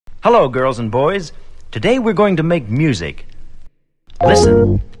Hello, girls and boys. Today we're going to make music.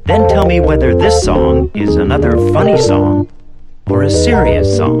 Listen, then tell me whether this song is another funny song or a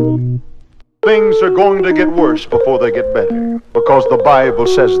serious song. Things are going to get worse before they get better, because the Bible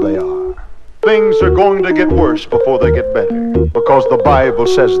says they are. Things are going to get worse before they get better, because the Bible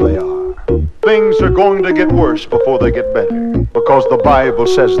says they are. Things are going to get worse before they get better, because the Bible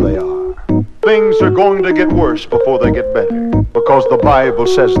says they are. Things are going to get worse before they get better, because the Bible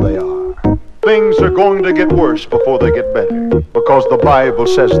says they are. Things are going to get worse before they get better, because the Bible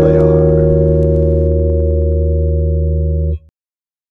says they are.